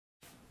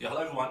Yeah,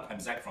 hello everyone, I'm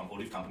Zach from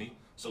Olive Company.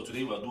 So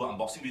today we'll do an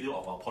unboxing video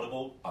of our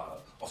portable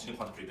oxygen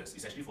concentrators.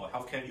 It's actually for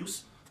healthcare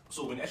use.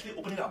 So when you actually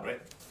open it up, right,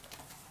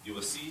 you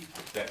will see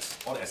that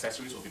all the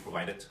accessories will be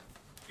provided.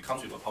 It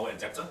comes with a power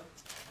adapter,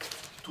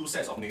 2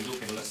 sets of nasal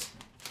cannulas,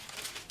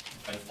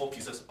 and 4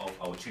 pieces of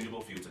our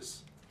changeable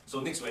filters.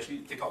 So next we'll actually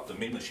take out the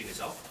main machine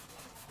itself.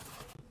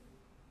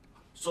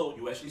 So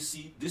you actually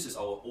see this is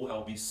our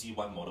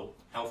OLV-C1 model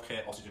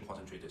healthcare oxygen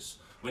concentrators.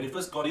 When you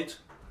first got it,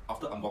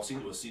 after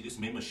unboxing, you will see this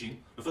main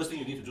machine. The first thing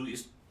you need to do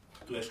is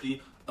to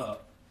actually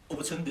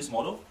overturn this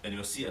model, and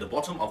you'll see at the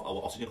bottom of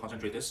our oxygen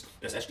concentrators,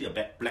 there's actually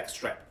a black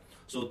strap.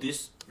 So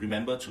this,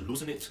 remember to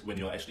loosen it when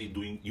you're actually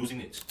using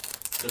it.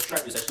 The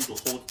strap is actually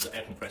to hold the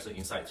air compressor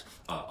inside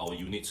our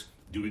unit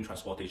during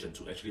transportation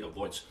to actually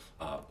avoid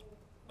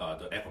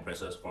the air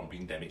compressors from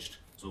being damaged.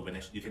 So when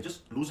you can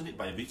just loosen it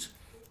by a bit.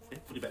 Okay,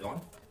 put it back on,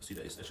 see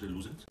that it's actually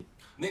loosened.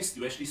 Next,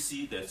 you actually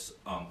see that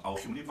our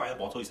humidifier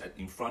bottle is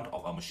in front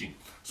of our machine.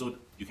 So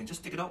you can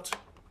just take it out.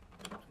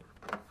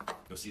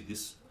 You'll see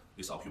this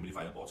is our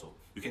humidifier bottle.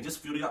 You can just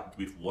fill it up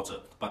with water.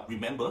 But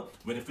remember,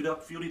 when you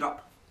fill it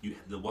up,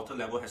 the water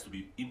level has to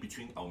be in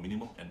between our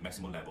minimum and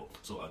maximum level.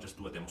 So I'll just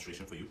do a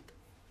demonstration for you.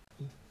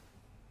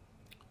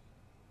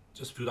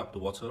 Just fill up the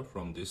water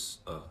from this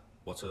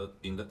water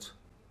inlet.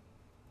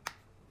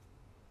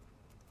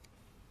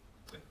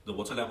 The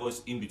water level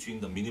is in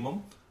between the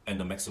minimum and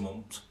the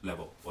maximum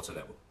water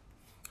level.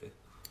 Okay.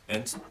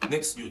 And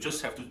next, you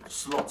just have to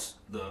slot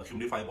the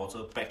humidifier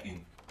bottle back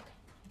in.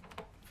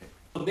 Okay.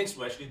 So next,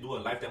 we'll actually do a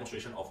live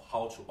demonstration of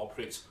how to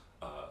operate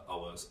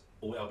our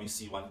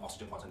OLV-C1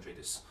 oxygen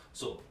concentrators.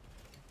 So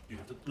you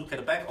have to look at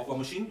the back of our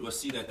machine. You will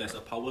see that there's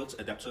a power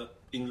adapter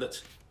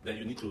inlet that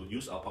you need to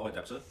use our power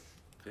adapter,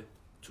 okay,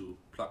 to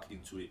plug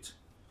into it.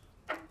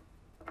 Okay.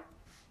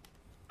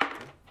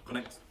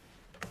 Connect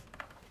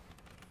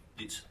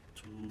it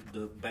to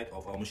the back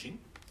of our machine,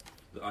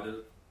 the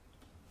other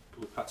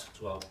part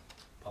to our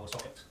power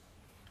socket.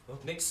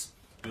 Next,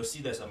 you'll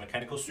see there's a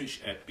mechanical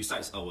switch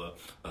besides our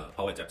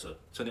power adapter.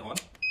 Turn it on,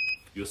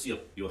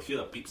 you'll hear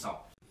a beep sound.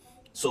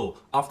 So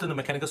after the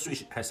mechanical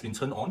switch has been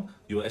turned on,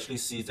 you will actually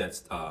see that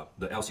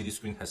the LCD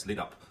screen has lit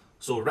up.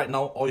 So right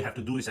now, all you have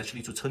to do is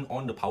actually to turn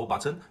on the power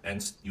button,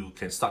 and you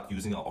can start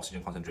using our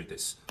oxygen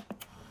concentrators.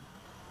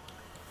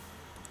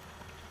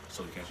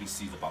 So you can actually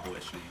see the bubble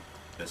actually.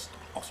 There's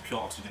pure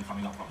oxygen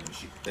coming out from the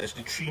machine. There's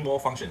actually 3 more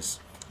functions.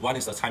 One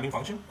is the timing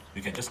function.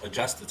 You can just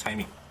adjust the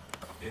timing,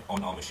 okay,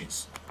 on our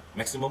machines.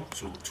 Maximum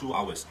to 2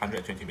 hours,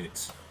 120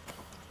 minutes.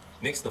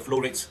 Next, the flow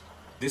rate.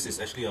 This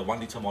is actually a 1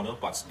 liter model,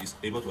 but is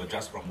able to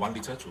adjust from 1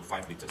 liter to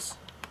 5 liters.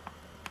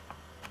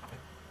 Okay.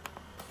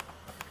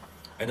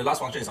 And the last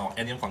function is our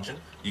NM function.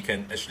 It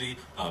can actually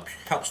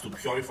helps to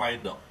purify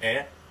the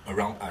air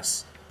around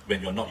us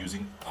when you're not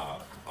using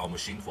our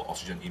machine for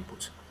oxygen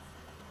input.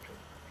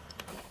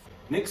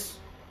 Next,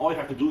 all you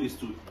have to do is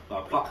to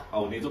plug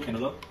our nasal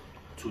cannula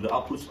to the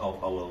outputs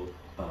of our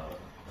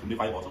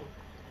humidifier bottle.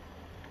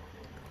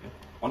 Okay.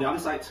 On the other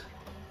side,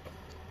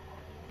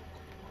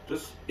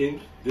 just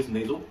aim this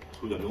nasal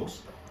to your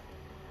nose,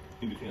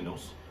 in between the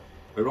nose,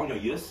 around your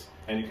ears,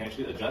 and you can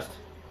actually adjust,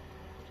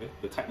 okay,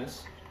 the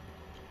tightness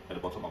at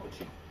the bottom of the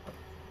chin.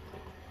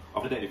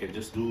 After that, you can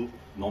just do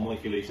normal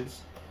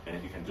inhalations,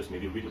 and you can just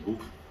maybe read a book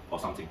or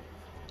something.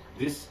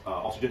 This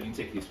oxygen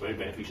intake is very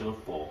beneficial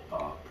for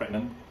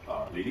pregnant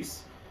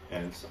ladies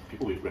and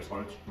people with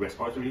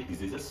respiratory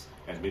diseases,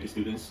 and maybe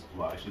students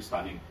who are actually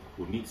studying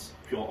who needs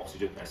pure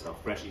oxygen as a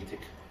fresh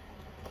intake.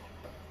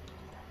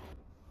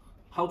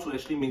 How to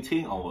actually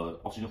maintain our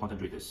oxygen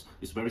concentrators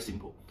is very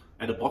simple.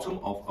 At the bottom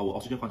of our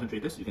oxygen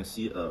concentrators, you can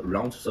see a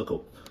round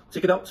circle.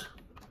 Take it out,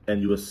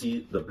 and you will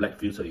see the black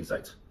filter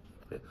inside.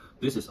 Okay.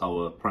 This is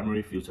our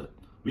primary filter.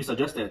 We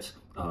suggest that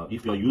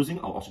if you're using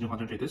our oxygen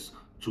concentrators,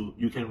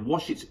 you can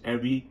wash it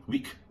every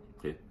week.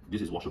 Okay,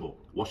 this is washable.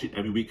 Wash it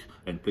every week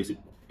and place it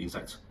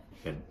inside,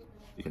 and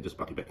you can just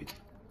plug it back in.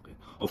 Okay.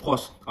 Of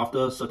course,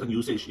 after certain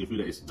usage, if you feel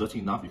that it's dirty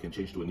enough, you can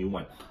change to a new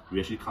one. We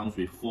actually comes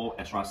with 4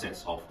 extra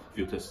sets of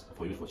filters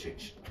for you for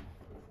change.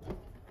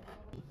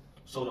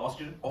 So the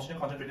oxygen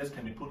concentrators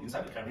can be put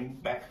inside the carrying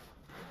bag.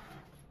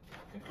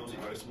 You can close it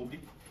very smoothly.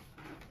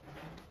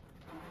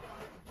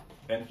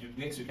 And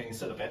next, you can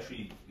insert a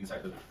battery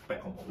inside the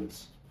back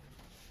components.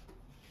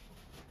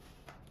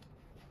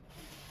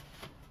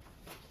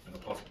 And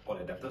of course, all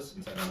the adapters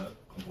inside another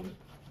component.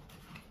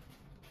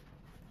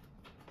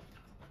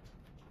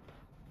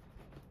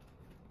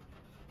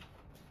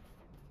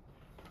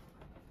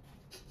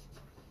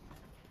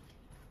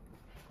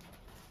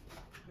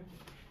 Okay.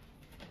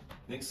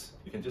 Next,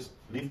 you can just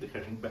leave the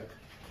carrying bag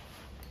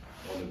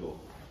on the go.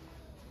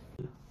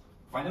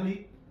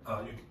 Finally,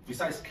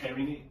 besides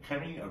carrying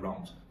it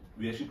around,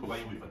 we actually provide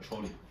you with a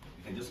trolley.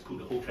 You can just put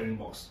the whole carrying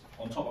box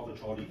on top of the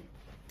trolley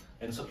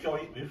and secure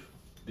it with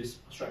this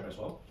strap as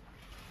well.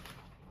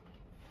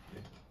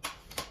 Okay.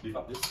 Lift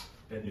up this,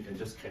 and you can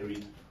just carry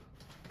it,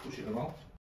 push it around,